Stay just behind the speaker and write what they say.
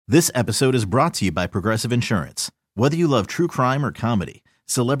This episode is brought to you by Progressive Insurance. Whether you love true crime or comedy,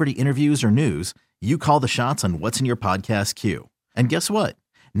 celebrity interviews or news, you call the shots on what's in your podcast queue. And guess what?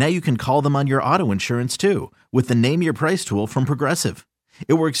 Now you can call them on your auto insurance too with the Name Your Price tool from Progressive.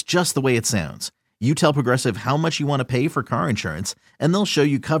 It works just the way it sounds. You tell Progressive how much you want to pay for car insurance, and they'll show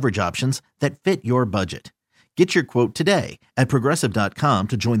you coverage options that fit your budget. Get your quote today at Progressive.com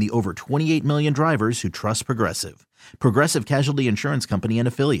to join the over 28 million drivers who trust Progressive. Progressive Casualty Insurance Company and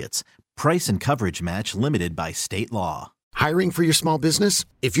Affiliates. Price and coverage match limited by state law. Hiring for your small business?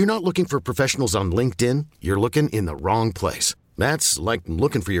 If you're not looking for professionals on LinkedIn, you're looking in the wrong place. That's like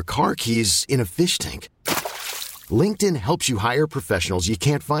looking for your car keys in a fish tank. LinkedIn helps you hire professionals you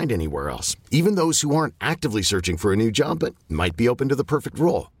can't find anywhere else, even those who aren't actively searching for a new job but might be open to the perfect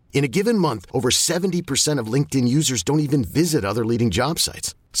role. In a given month, over 70% of LinkedIn users don't even visit other leading job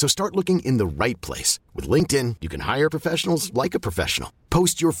sites. So start looking in the right place. With LinkedIn, you can hire professionals like a professional.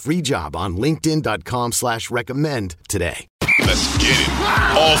 Post your free job on linkedin.com/recommend today. Let's get it.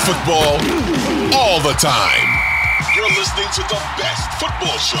 All football, all the time. You're listening to the best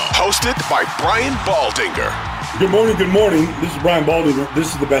football show. Hosted by Brian Baldinger. Good morning, good morning. This is Brian Baldinger.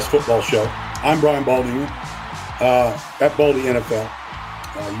 This is the best football show. I'm Brian Baldinger at Baldy NFL.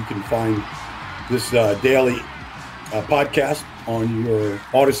 You can find this daily podcast on your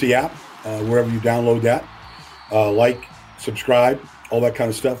Odyssey app, wherever you download that. Like, subscribe, all that kind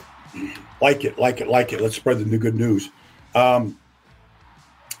of stuff. Like it. Let's spread the good news. Every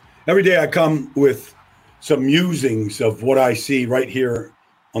day I come with some musings of what I see right here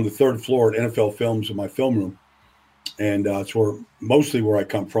on the third floor at NFL Films in my film room. And it's mostly where I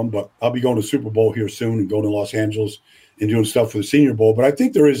come from. But I'll be going to Super Bowl here soon and going to Los Angeles and doing stuff for the Senior Bowl. But I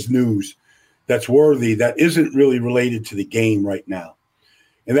think there is news that's worthy that isn't really related to the game right now.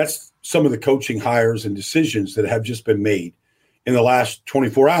 And that's some of the coaching hires and decisions that have just been made in the last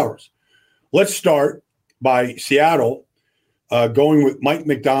 24 hours. Let's start by Seattle going with Mike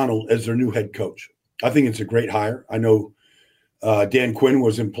Macdonald as their new head coach. I think it's a great hire. I know Dan Quinn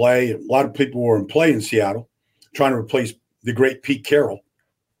was in play. A lot of people were in play in Seattle trying to replace the great Pete Carroll.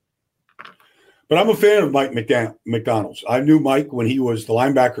 But I'm a fan of Mike McDonald's. I knew Mike when he was the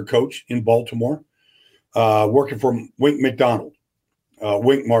linebacker coach in Baltimore, working for Wink Martindale.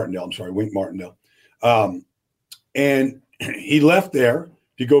 And he left there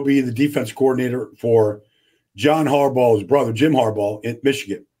to go be the defense coordinator for John Harbaugh's brother, Jim Harbaugh, in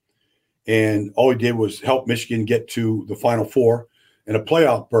Michigan. And all he did was help Michigan get to the Final Four and a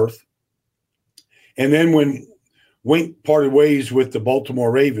playoff berth. And then when Wink parted ways with the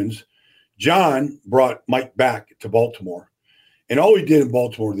Baltimore Ravens, John brought Mike back to Baltimore. And all he did in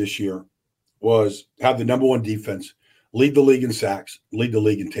Baltimore this year was have the number one defense, lead the league in sacks, lead the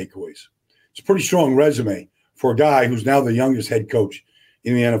league in takeaways. It's a pretty strong resume for a guy who's now the youngest head coach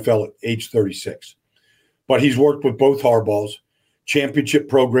in the NFL at age 36. But he's worked with both Harbaughs, championship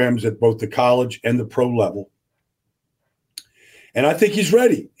programs at both the college and the pro level. And I think he's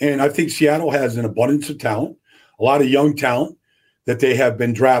ready. And I think Seattle has an abundance of talent, a lot of young talent that they have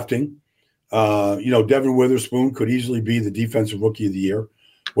been drafting. Devin Witherspoon could easily be the defensive rookie of the year.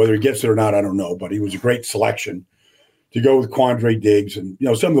 Whether he gets it or not, I don't know. But he was a great selection to go with Quandre Diggs and,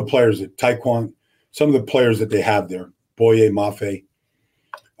 some of the players that some of the players that they have there, Boye Mafe.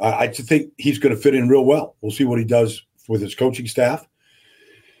 I think he's going to fit in real well. We'll see what he does with his coaching staff.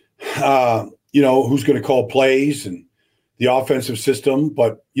 Who's going to call plays and the offensive system.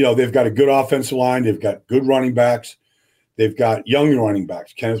 But, they've got a good offensive line. They've got good running backs. They've got young running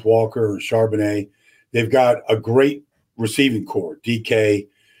backs, Kenneth Walker and Charbonnet. They've got a great receiving core, DK,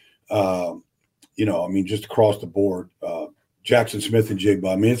 just across the board, Jackson Smith and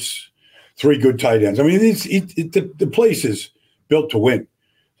Jigba. It's three good tight ends. The place is built to win.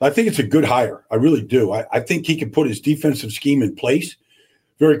 I think it's a good hire. I really do. I think he can put his defensive scheme in place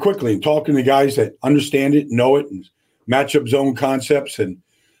very quickly and talking to guys that understand it, know it, and matchup zone concepts and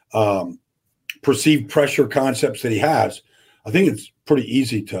perceived pressure concepts that he has. I think it's pretty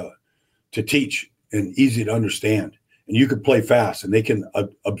easy to teach and easy to understand. And you can play fast, and they can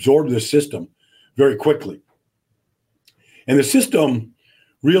absorb this system very quickly. And the system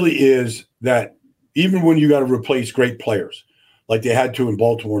really is that even when you got to replace great players, like they had to in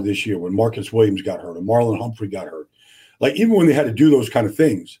Baltimore this year when Marcus Williams got hurt and Marlon Humphrey got hurt, like even when they had to do those kind of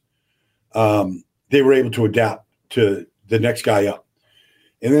things, they were able to adapt to the next guy up.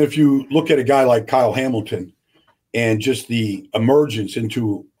 And then if you look at a guy like Kyle Hamilton and just the emergence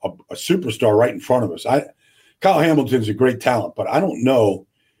into a superstar right in front of us, Kyle Hamilton's a great talent, but I don't know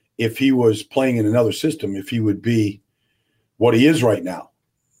if he was playing in another system, if he would be what he is right now.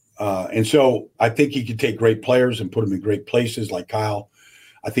 And so I think he could take great players and put them in great places like Kyle.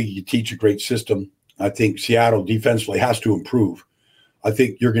 I think he can teach a great system. I think Seattle defensively has to improve. I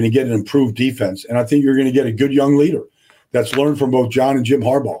think you're going to get an improved defense, and I think you're going to get a good young leader that's learned from both John and Jim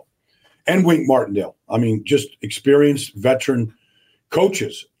Harbaugh and Wink Martindale. I mean, just experienced veteran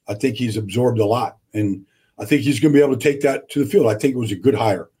coaches. I think he's absorbed a lot, and I think he's going to be able to take that to the field. I think it was a good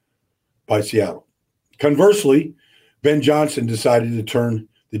hire by Seattle. Conversely, Ben Johnson decided to turn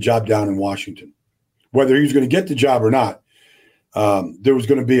the job down in Washington. Whether he was going to get the job or not, there was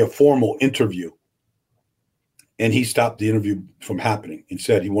going to be a formal interview, and he stopped the interview from happening and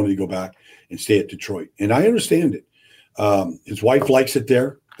said he wanted to go back and stay at Detroit. And I understand it. His wife likes it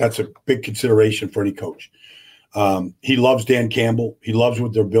there. That's a big consideration for any coach. He loves Dan Campbell. He loves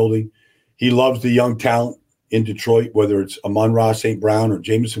what they're building. He loves the young talent in Detroit, whether it's Amon-Ra St. Brown or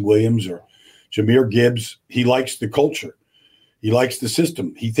Jameson Williams or Jahmyr Gibbs. He likes the culture. He likes the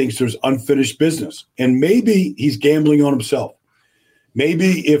system. He thinks there's unfinished business. And maybe he's gambling on himself.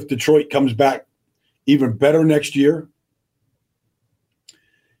 Maybe if Detroit comes back even better next year,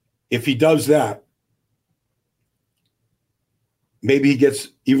 if he does that, maybe he gets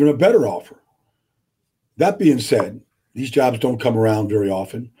even a better offer. That being said, these jobs don't come around very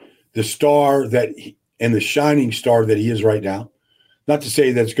often. The star and the shining star that he is right now, not to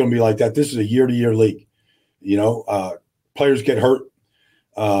say that it's going to be like that. This is a year-to-year league. Players get hurt.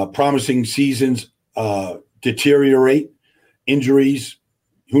 Promising seasons deteriorate. Injuries,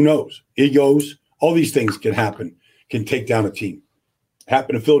 who knows? Egos, all these things can happen, can take down a team.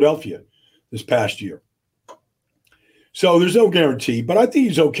 Happened to Philadelphia this past year. So there's no guarantee, but I think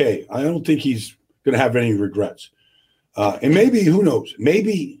he's okay. I don't think he's going to have any regrets. And maybe, who knows?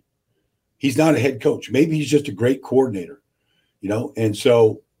 Maybe he's not a head coach. Maybe he's just a great coordinator, And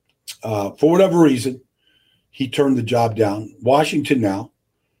so for whatever reason, he turned the job down. Washington now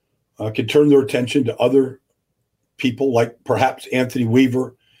can turn their attention to other people like perhaps Anthony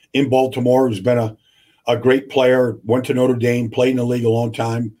Weaver in Baltimore, who's been a great player, went to Notre Dame, played in the league a long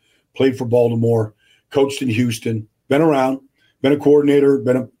time, played for Baltimore, coached in Houston, been around, been a coordinator,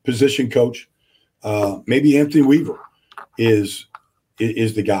 been a position coach. Maybe Anthony Weaver is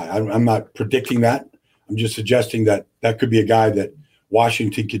the guy. I'm not predicting that. I'm just suggesting that could be a guy that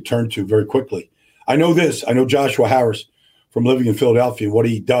Washington could turn to very quickly. I know this. I know Joshua Harris from living in Philadelphia, what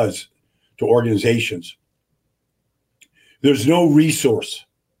he does to organizations. There's no resource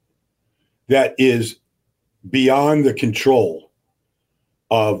that is beyond the control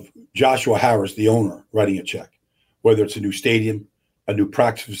of Joshua Harris, the owner, writing a check, whether it's a new stadium, a new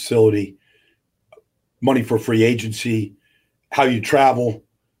practice facility, money for free agency, how you travel,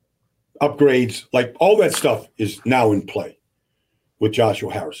 upgrades, like all that stuff is now in play with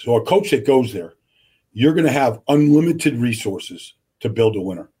Joshua Harris. So a coach that goes there, you're going to have unlimited resources to build a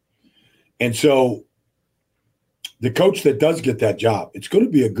winner. And so the coach that does get that job, it's going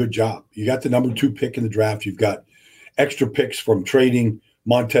to be a good job. You got the number 2 pick in the draft. You've got extra picks from trading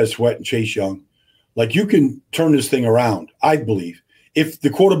Montez Sweat and Chase Young. Like, you can turn this thing around, I believe. If they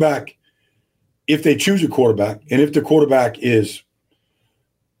choose a quarterback, and if the quarterback is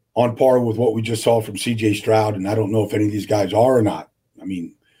on par with what we just saw from C.J. Stroud, and I don't know if any of these guys are or not. I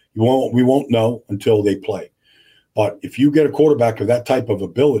mean, we won't know until they play. But if you get a quarterback of that type of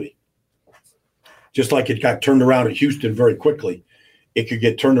ability, just like it got turned around at Houston very quickly, it could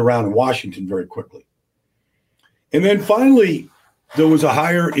get turned around in Washington very quickly. And then finally, there was a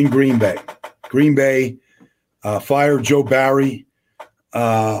hire in Green Bay. Green Bay fired Joe Barry.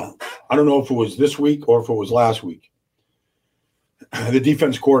 I don't know if it was this week or if it was last week. The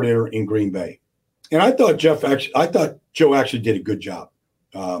defense coordinator in Green Bay. And I thought Joe actually did a good job.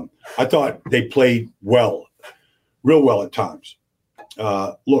 I thought they played well, real well at times.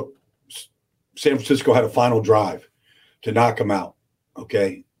 Look, San Francisco had a final drive to knock them out,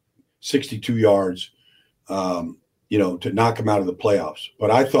 okay? 62 yards, to knock them out of the playoffs.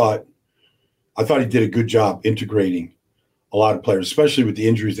 But I thought he did a good job integrating a lot of players, especially with the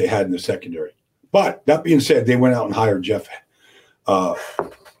injuries they had in the secondary. But that being said, they went out and hired Jeff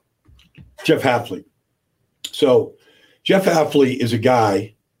Hafley. So Jeff Hafley is a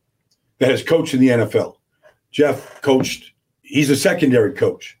guy that has coached in the NFL. Jeff he's a secondary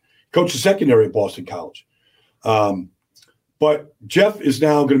coach. Coached the secondary at Boston College. But Jeff is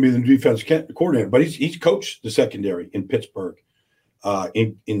now going to be the defense coordinator, but he's coached the secondary in Pittsburgh,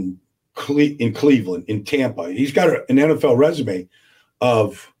 in Cleveland, in Tampa. He's got an NFL resume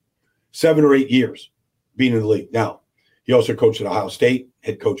of 7 or 8 years being in the league. Now, he also coached at Ohio State,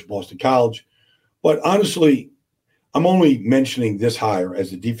 head coach at Boston College. But honestly, I'm only mentioning this hire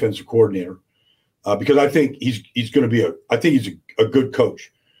as the defensive coordinator because I think he's a good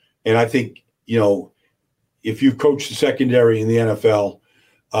coach. And I think, if you've coached the secondary in the NFL,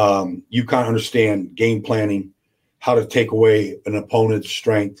 You kind of understand game planning, how to take away an opponent's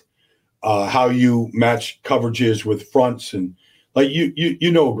strength, how you match coverages with fronts, and like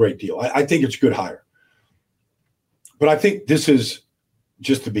you know a great deal. I think it's a good hire. But I think this is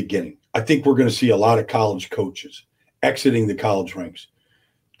just the beginning. I think we're going to see a lot of college coaches exiting the college ranks,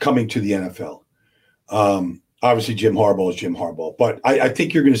 coming to the NFL. Obviously, Jim Harbaugh is Jim Harbaugh. But I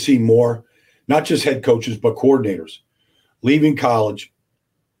think you're going to see more, not just head coaches, but coordinators leaving college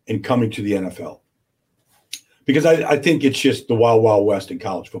and coming to the NFL. Because I think it's just the wild, wild west in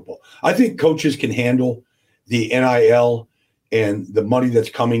college football. I think coaches can handle the NIL and the money that's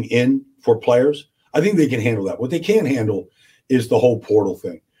coming in for players. I think they can handle that. What they can't handle is the whole portal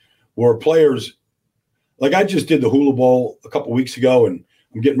thing, where players, like I just did the Hula Bowl a couple weeks ago, and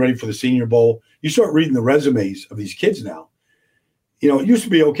I'm getting ready for the Senior Bowl. You start reading the resumes of these kids now. You know, it used to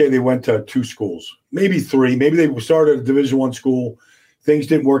be, okay, they went to 2 schools, maybe 3. Maybe they started at a Division I school. Things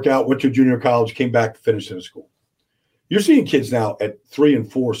didn't work out, went to junior college, came back to finish in a school. You're seeing kids now at 3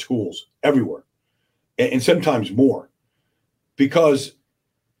 and 4 schools everywhere, and sometimes more. Because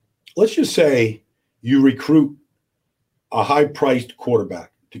let's just say you recruit a high-priced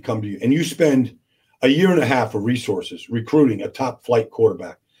quarterback to come to you, and you spend a year and a half of resources recruiting a top-flight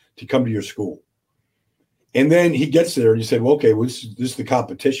quarterback to come to your school. And then he gets there, and you say, well, okay, well, this is the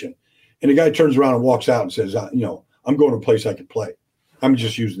competition. And the guy turns around and walks out and says, I'm going to a place I can play. I'm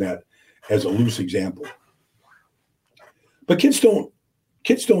just using that as a loose example. But kids don't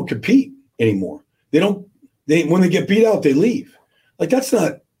compete anymore. When they get beat out, they leave. Like that's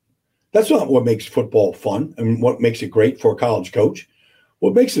not what makes football fun and what makes it great for a college coach.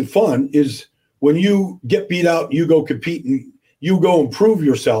 What makes it fun is when you get beat out, you go compete and you go improve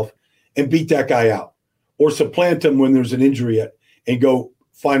yourself and beat that guy out, or supplant him when there's an injury and go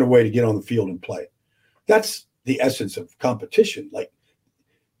find a way to get on the field and play. That's the essence of competition. Like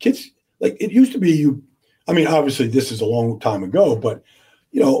kids, like it used to be obviously this is a long time ago, but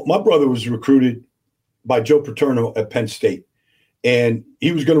my brother was recruited by Joe Paterno at Penn State, and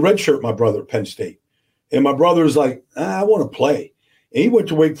he was going to redshirt my brother at Penn State. And my brother was like, I want to play. And he went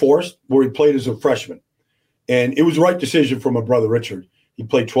to Wake Forest, where he played as a freshman. And it was the right decision for my brother Richard. He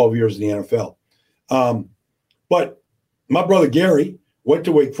played 12 years in the NFL. But my brother Gary went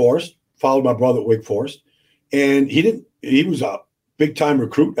to Wake Forest, followed my brother at Wake Forest, and he was a big-time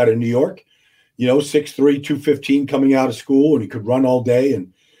recruit out of New York, 6'3", 215 coming out of school, and he could run all day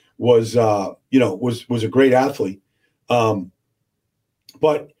and was a great athlete.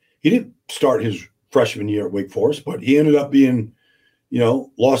 But he didn't start his freshman year at Wake Forest, but he ended up being,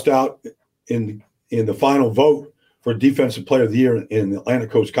 lost out in the final vote for Defensive Player of the Year in the Atlantic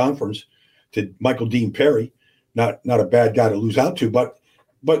Coast Conference to Michael Dean Perry. Not a bad guy to lose out to, but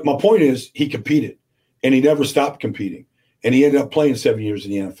my point is he competed, and he never stopped competing, and he ended up playing 7 years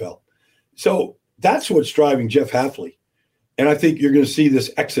in the NFL. So that's what's driving Jeff Hafley, and I think you're going to see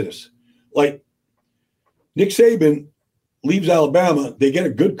this exodus. Like Nick Saban leaves Alabama, they get a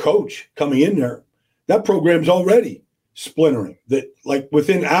good coach coming in there. That program's already splintering. That like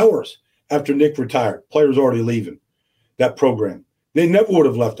within hours after Nick retired, players already leaving that program. They never would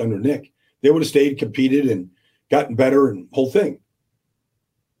have left under Nick. They would have stayed, competed, and gotten better and whole thing.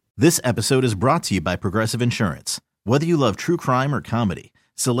 This episode is brought to you by Progressive Insurance. Whether you love true crime or comedy,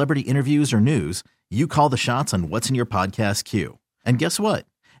 celebrity interviews or news, you call the shots on what's in your podcast queue. And guess what?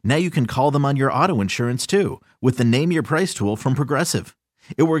 Now you can call them on your auto insurance too with the Name Your Price tool from Progressive.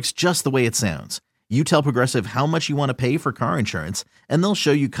 It works just the way it sounds. You tell Progressive how much you want to pay for car insurance, and they'll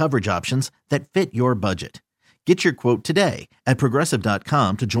show you coverage options that fit your budget. Get your quote today at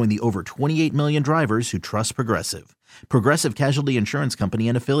Progressive.com to join the over 28 million drivers who trust Progressive. Progressive Casualty Insurance Company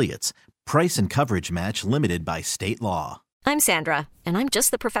and Affiliates. Price and coverage match limited by state law. I'm Sandra, and I'm just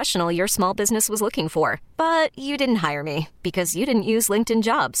the professional your small business was looking for. But you didn't hire me because you didn't use LinkedIn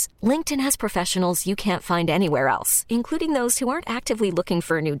Jobs. LinkedIn has professionals you can't find anywhere else, including those who aren't actively looking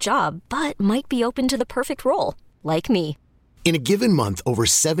for a new job, but might be open to the perfect role, like me. In a given month, over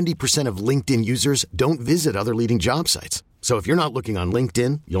 70% of LinkedIn users don't visit other leading job sites. So if you're not looking on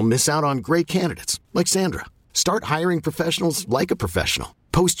LinkedIn, you'll miss out on great candidates like Sandra. Start hiring professionals like a professional.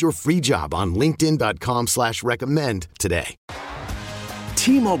 Post your free job on linkedin.com/recommend today.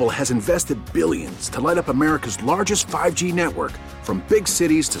 T-Mobile has invested billions to light up America's largest 5G network, from big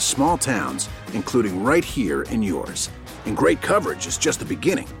cities to small towns, including right here in yours. And great coverage is just the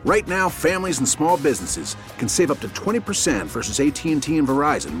beginning. Right now, families and small businesses can save up to 20% versus AT&T and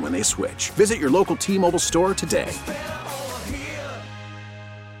Verizon when they switch. Visit your local T-Mobile store today.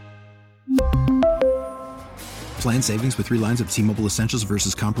 Plan savings with 3 lines of T-Mobile Essentials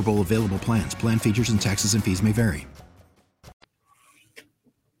versus comparable available plans. Plan features and taxes and fees may vary.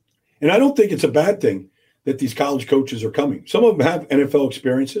 And I don't think it's a bad thing that these college coaches are coming. Some of them have NFL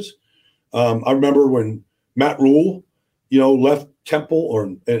experiences. I remember when Matt Rule, left Temple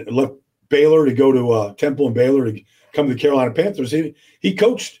or left Baylor to go to Temple and Baylor to come to the Carolina Panthers. He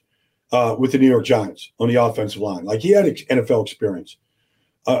coached with the New York Giants on the offensive line. Like, he had NFL experience.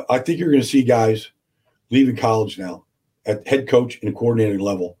 I think you're going to see guys leaving college now at head coach and coordinating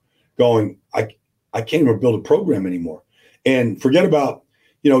level going, I can't even build a program anymore. And forget about,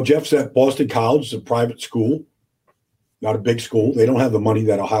 Jeff's at Boston College. It's a private school, not a big school. They don't have the money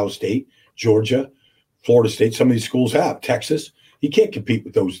that Ohio State, Georgia, Florida State, some of these schools have. Texas, he can't compete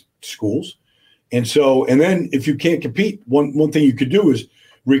with those schools. And then if you can't compete, one thing you could do is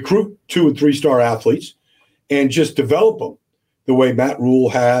recruit 2 and 3 star athletes and just develop them the way Matt Rule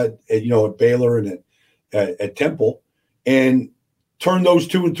had, at Baylor and at Temple, and turn those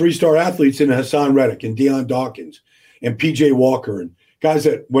 2 and 3 star athletes into Hassan Reddick and Deion Dawkins and PJ Walker and guys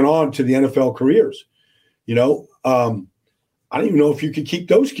that went on to the NFL careers. I don't even know if you could keep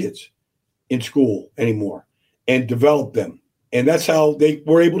those kids in school anymore and develop them. And that's how they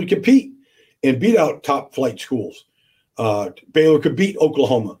were able to compete and beat out top flight schools. Baylor could beat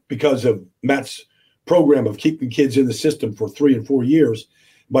Oklahoma because of Matt's program of keeping kids in the system for 3 and 4 years.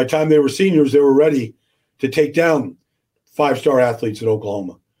 By the time they were seniors, they were ready to take down 5-star athletes at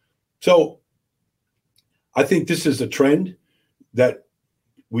Oklahoma. So I think this is a trend that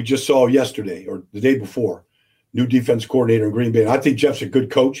we just saw yesterday or the day before. New defense coordinator in Green Bay. And I think Jeff's a good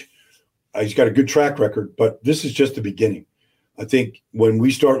coach. He's got a good track record, but this is just the beginning. I think when we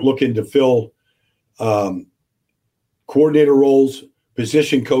start looking to fill coordinator roles,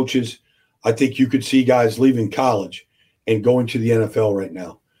 position coaches, I think you could see guys leaving college and going to the NFL right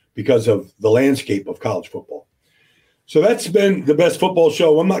now because of the landscape of college football. So that's been the best football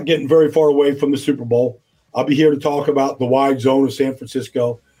show. I'm not getting very far away from the Super Bowl. I'll be here to talk about the wide zone of San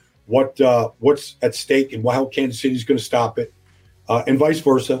Francisco, what's at stake and how Kansas City is going to stop it, and vice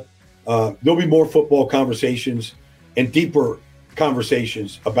versa. There'll be more football conversations and deeper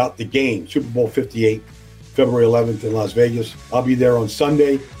conversations about the game, Super Bowl 58, February 11th in Las Vegas. I'll be there on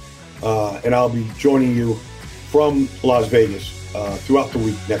Sunday, and I'll be joining you from Las Vegas throughout the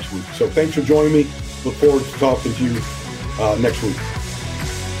week next week. So thanks for joining me. Look forward to talking to you next week.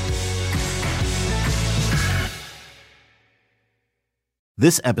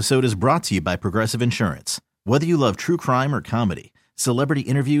 This episode is brought to you by Progressive Insurance. Whether you love true crime or comedy, celebrity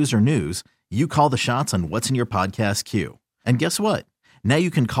interviews or news, you call the shots on what's in your podcast queue. And guess what? Now you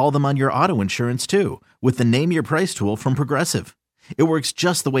can call them on your auto insurance too with the Name Your Price tool from Progressive. It works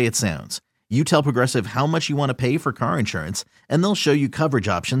just the way it sounds. You tell Progressive how much you want to pay for car insurance, and they'll show you coverage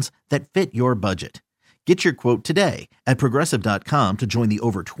options that fit your budget. Get your quote today at Progressive.com to join the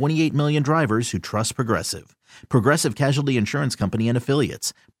over 28 million drivers who trust Progressive. Progressive Casualty Insurance Company and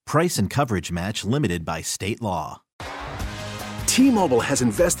Affiliates. Price and coverage match limited by state law. T-Mobile has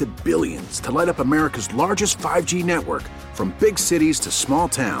invested billions to light up America's largest 5G network, from big cities to small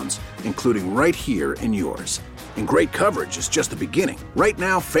towns, including right here in yours. And great coverage is just the beginning. Right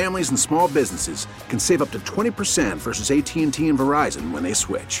now, families and small businesses can save up to 20% versus AT&T and Verizon when they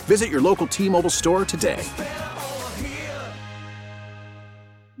switch. Visit your local T-Mobile store today.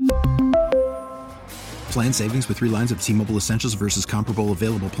 Plan savings with 3 lines of T-Mobile Essentials versus comparable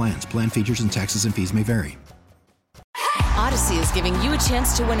available plans. Plan features and taxes and fees may vary. Odyssey is giving you a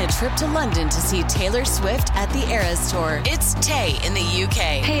chance to win a trip to London to see Taylor Swift at the Eras Tour. It's Tay in the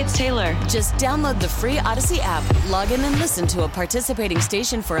UK. Hey, it's Taylor. Just download the free Odyssey app, log in and listen to a participating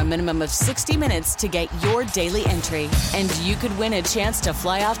station for a minimum of 60 minutes to get your daily entry. And you could win a chance to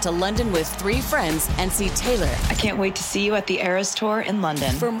fly off to London with 3 friends and see Taylor. I can't wait to see you at the Eras Tour in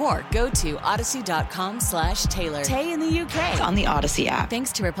London. For more, go to odyssey.com/Taylor. Tay in the UK. It's on the Odyssey app.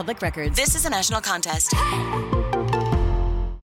 Thanks to Republic Records. This is a national contest.